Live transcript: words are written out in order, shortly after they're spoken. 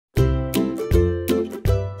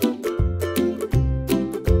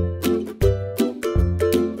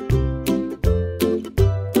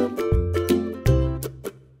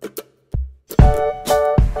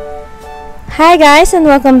Hi guys, and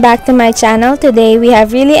welcome back to my channel. Today we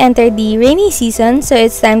have really entered the rainy season, so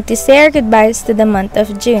it's time to say our goodbyes to the month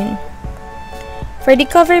of June. For the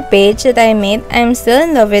cover page that I made, I'm still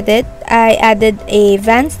in love with it. I added a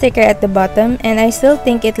van sticker at the bottom and I still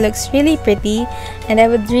think it looks really pretty, and I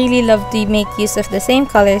would really love to make use of the same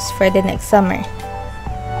colors for the next summer.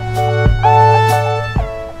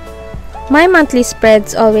 My monthly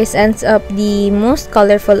spreads always ends up the most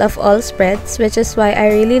colorful of all spreads, which is why I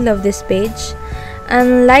really love this page.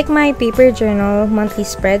 Unlike my paper journal monthly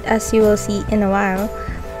spread, as you will see in a while,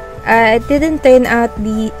 it didn't turn out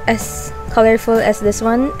as colorful as this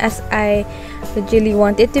one as I would really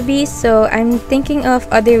want it to be, so I'm thinking of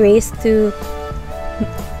other ways to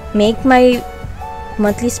make my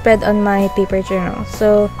monthly spread on my paper journal.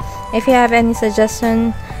 So if you have any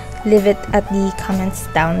suggestion, leave it at the comments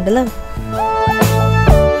down below.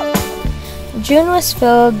 June was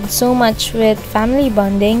filled so much with family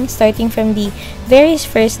bonding. Starting from the very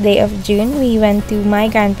first day of June, we went to my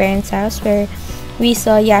grandparents' house where we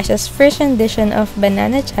saw Yasha's first rendition of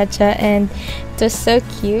Banana Cha-Cha, and it was so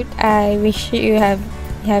cute. I wish you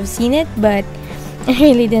have seen it, but I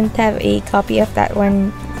really didn't have a copy of that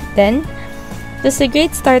one then. It was a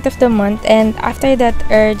great start of the month, and after that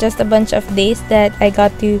are just a bunch of days that I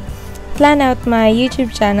got to plan out my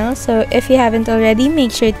YouTube channel. So if you haven't already,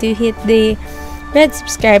 make sure to hit the red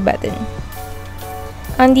subscribe button.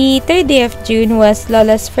 On the third day of June was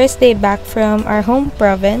Lola's first day back from our home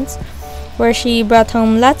province, where she brought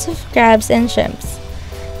home lots of crabs and shrimps.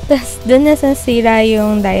 Tas dun na nasira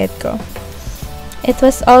yung diet ko. It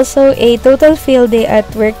was also a total fail day at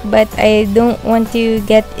work, but I don't want to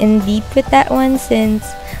get in deep with that one since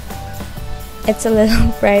it's a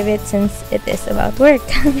little private since it is about work.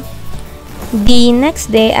 The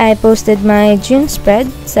next day, I posted my June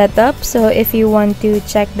spread setup, so if you want to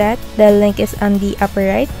check that, the link is on the upper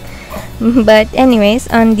right. But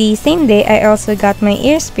anyways, on the same day, I also got my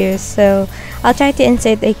ears pierced, so I'll try to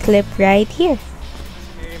insert a clip right here.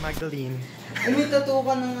 Hey, Magdalene. Ay, may tattoo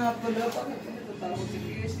ka na nga pala. Bakit ka natatakot sa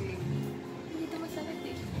piercing? Hindi ito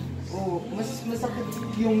masakit eh. Oo, mas masakit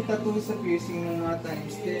yung tattoo sa piercing ng mga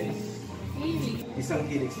times 10. Really? Isang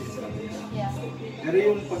helix din sa akin. Yeah. Pero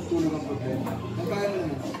yung pagtulong ang problema. Magkano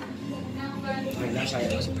naman? May nasa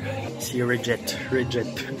yun. Si Reject. Where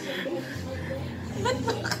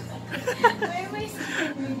am I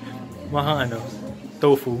sitting? Mahang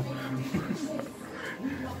tofu.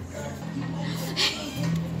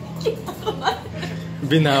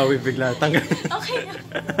 Binawi bigla. Tanggal. Okay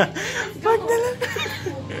na. Wag na lang.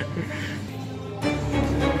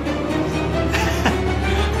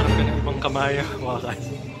 Harap ka ng ibang kamaya. Wakas.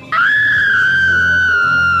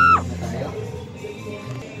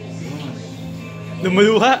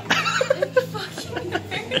 Lumuluha.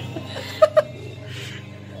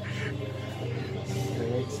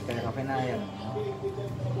 Pero kinaya mo.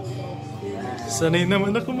 Sanay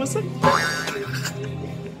naman ako masak.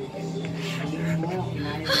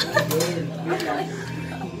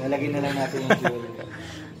 Lalagyan na lang natin yung jewel.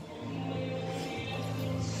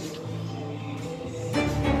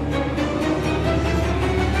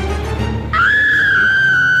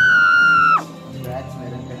 Congrats,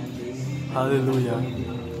 meron ka ng case. Hallelujah.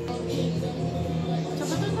 So,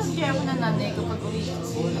 ba't ang kaya mo na nanay kapag uwi?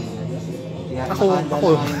 Ako.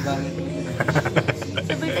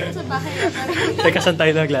 Sabay tayo sa bahay na parang. Teka, saan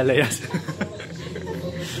tayo naglalayas?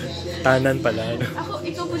 Tanan pala. Ako,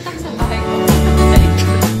 ikaw punta ka sa bahay ko.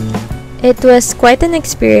 It was quite an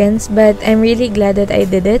experience, but I'm really glad that I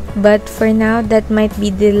did it. But for now, that might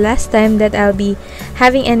be the last time that I'll be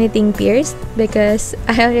having anything pierced, because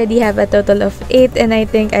I already have a total of 8 and I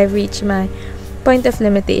think I've reached my point of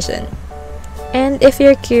limitation. And if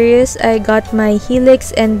you're curious, I got my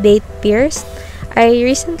helix and date pierced. I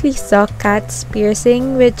recently saw Kat's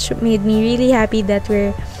piercing, which made me really happy that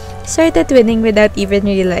we're started winning without even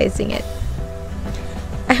realizing it.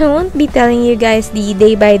 I won't be telling you guys the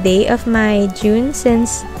day by day of my June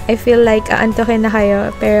since I feel like aantokin na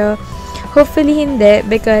kayo, pero hopefully hindi,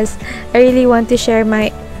 because I really want to share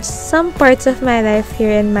some parts of my life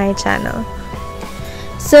here in my channel.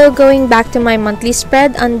 So going back to my monthly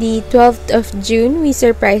spread, on the 12th of June, we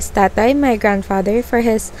surprised Tatay, my grandfather, for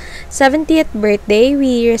his 70th birthday.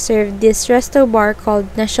 We reserved this resto bar called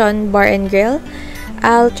Nation Bar and Grill.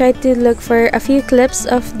 I'll try to look for a few clips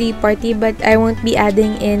of the party, but I won't be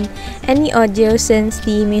adding in any audio since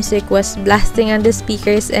the music was blasting on the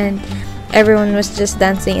speakers and everyone was just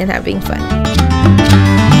dancing and having fun.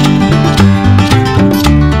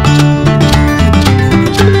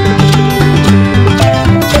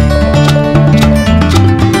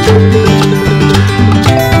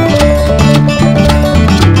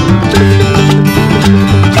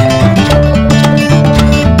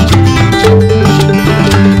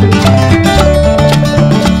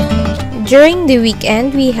 During the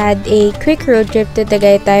weekend, we had a quick road trip to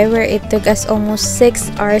Tagaytay where it took us almost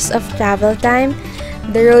 6 hours of travel time.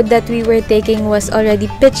 The road that we were taking was already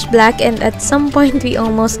pitch black, and at some point we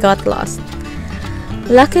almost got lost.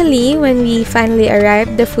 Luckily, when we finally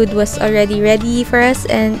arrived, the food was already ready for us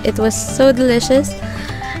and it was so delicious.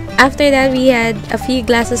 After that, we had a few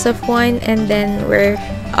glasses of wine and then we're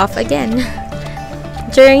off again.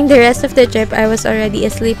 During the rest of the trip, I was already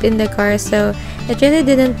asleep in the car, so it really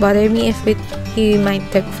didn't bother me if it might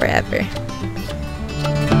take forever.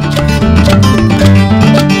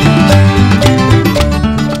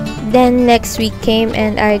 Then next week came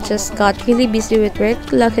and I just got really busy with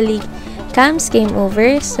work. Luckily, Cams came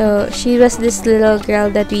over, so she was this little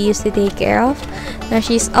girl that we used to take care of. Now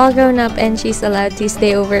she's all grown up and she's allowed to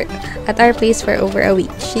stay over at our place for over a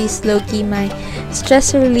week. She's low-key my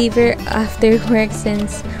stress reliever after work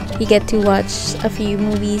since we get to watch a few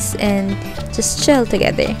movies and just chill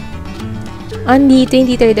together. On the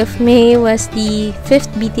 23rd of May was the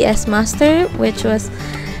 5th BTS Master, which was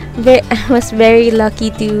I was very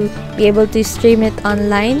lucky to be able to stream it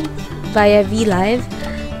online via VLive.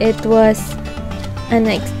 It was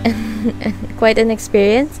quite an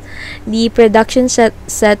experience. The production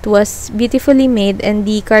set was beautifully made and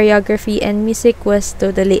the choreography and music was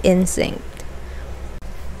totally in sync.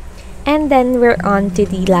 And then we're on to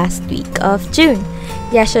the last week of June.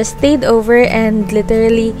 Yasha stayed over and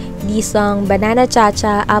literally the song Banana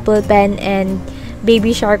Cha-Cha, Apple Pen, and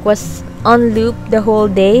Baby Shark was on loop the whole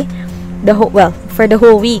day, for the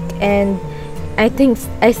whole week, and I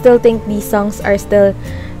still think these songs are still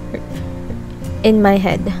in my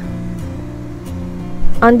head.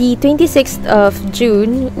 On the 26th of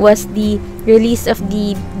June was the release of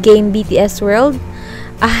the game BTS World.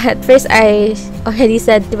 At first, I already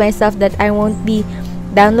said to myself that I won't be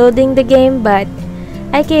downloading the game, but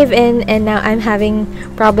I gave in and now I'm having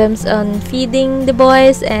problems on feeding the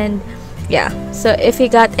boys, and yeah. So if you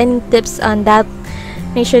got any tips on that,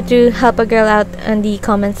 make sure to help a girl out in the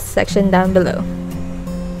comments section down below.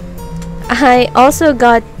 I also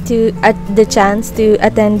got the chance to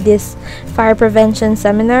attend this fire prevention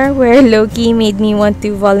seminar where Loki made me want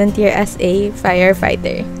to volunteer as a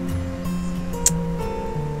firefighter.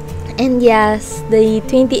 And yes, the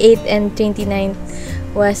 28th and 29th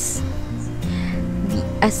was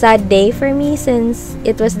a sad day for me since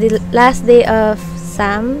it was the last day of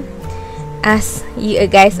Sam. As you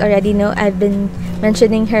guys already know, I've been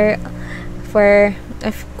mentioning her for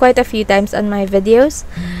quite a few times on my videos.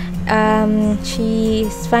 She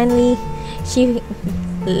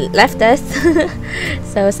left us.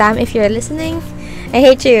 So Sam, if you're listening, I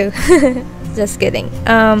hate you. Just kidding.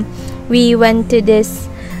 We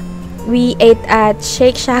ate at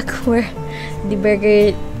Shake Shack where the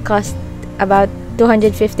burger cost about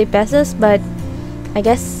 250 pesos, but I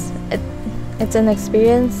guess it's an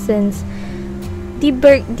experience since the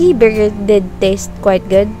burger did taste quite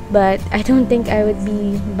good, but I don't think I would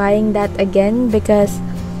be buying that again because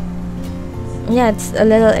yeah, it's a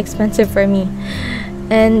little expensive for me.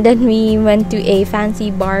 And then we went to a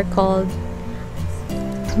fancy bar called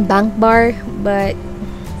Bank Bar, but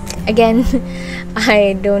again,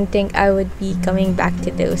 I don't think I would be coming back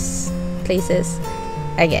to those places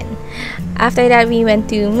again. After that, we went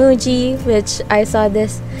to Muji, which I saw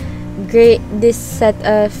this set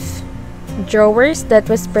of drawers that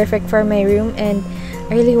was perfect for my room, and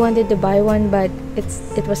I really wanted to buy one, but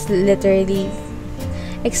it was literally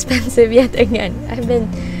expensive yet again.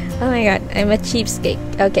 Oh my god, I'm a cheapskate.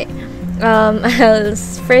 Okay. I'll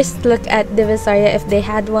first look at the Visaria if they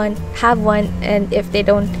have one, and if they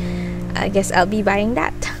don't, I guess I'll be buying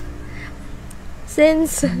that.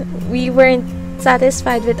 Since we weren't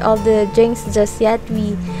satisfied with all the drinks just yet,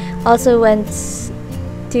 we also went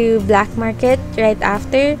to Black Market right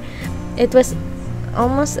after. It was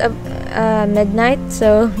almost midnight,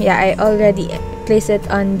 so yeah, I already placed it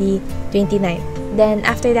on the 29th. Then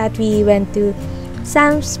after that, we went to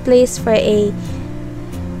Sam's place for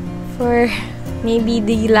maybe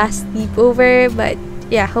the last sleepover, but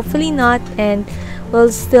yeah, hopefully not, and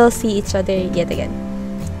we'll still see each other yet again.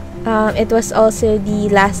 It was also the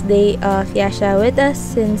last day of Yasha with us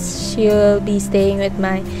since she'll be staying with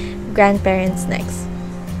my grandparents next.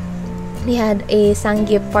 We had a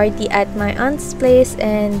Sangyup party at my aunt's place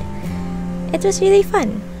and it was really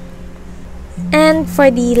fun. And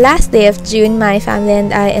for the last day of June, my family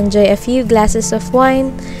and I enjoy a few glasses of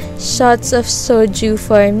wine, shots of soju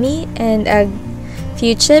for me, and a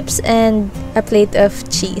few chips and a plate of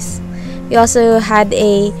cheese. We also had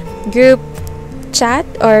a group chat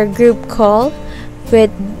or group call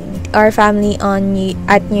with our family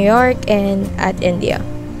at New York and at India.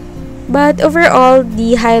 But overall,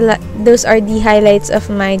 those are the highlights of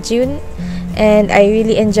my June, and I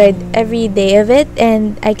really enjoyed every day of it,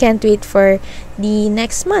 and I can't wait for the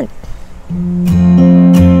next month.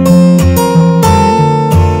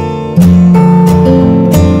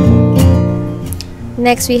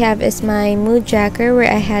 Next we have is my mood tracker,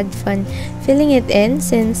 where I had fun filling it in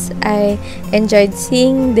since I enjoyed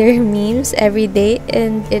seeing their memes every day,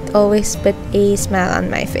 and it always put a smile on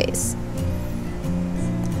my face.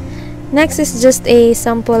 Next is just a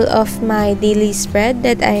sample of my daily spread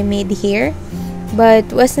that I made here,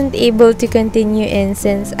 but wasn't able to continue in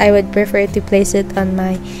since I would prefer to place it on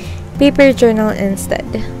my paper journal instead.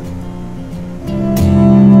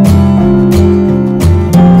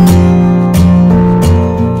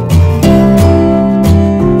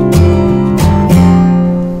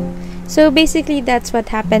 So basically that's what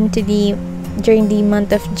happened during the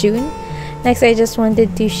month of June. Next, I just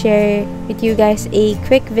wanted to share with you guys a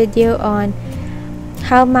quick video on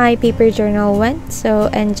how my paper journal went, so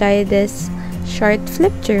enjoy this short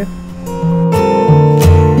flip through.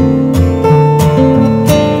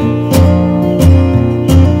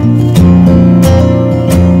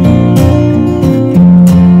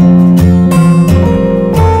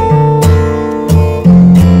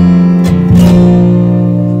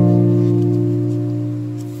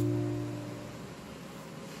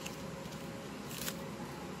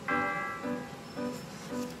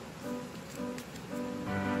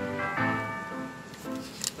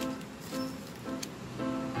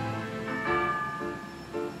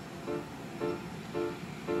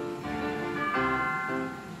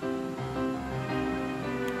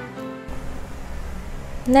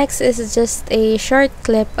 Next is just a short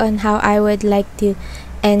clip on how I would like to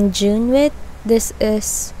end June with. This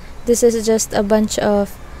is just a bunch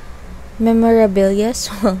of memorabilia.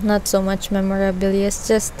 Well, not so much memorabilia,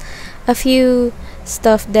 just a few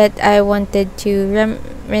stuff that I wanted to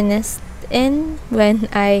reminisce in when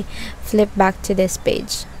I flip back to this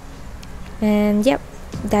page. And yep,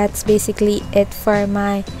 that's basically it for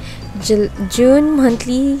my June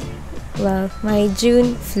monthly, my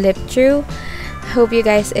June flip through. Hope you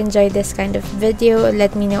guys enjoyed this kind of video.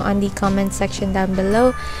 Let me know on the comment section down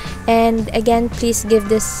below, and again, please give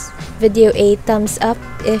this video a thumbs up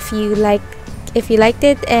if you liked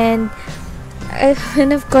it, and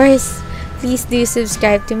of course, please do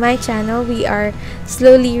subscribe to my channel. We are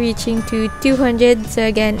slowly reaching to 200, so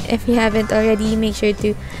again, if you haven't already, make sure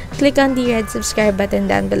to click on the red subscribe button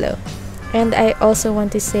down below. And I also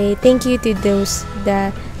want to say thank you to those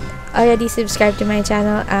that already subscribed to my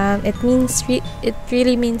channel. It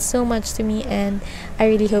really means so much to me, and I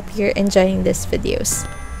really hope you're enjoying these videos.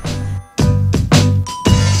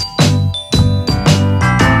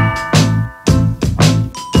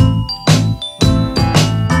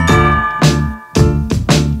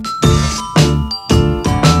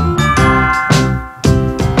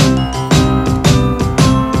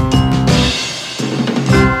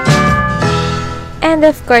 And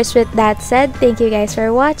of course, with that said, thank you guys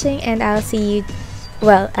for watching, and I'll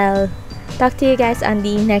talk to you guys on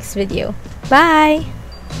the next video. Bye!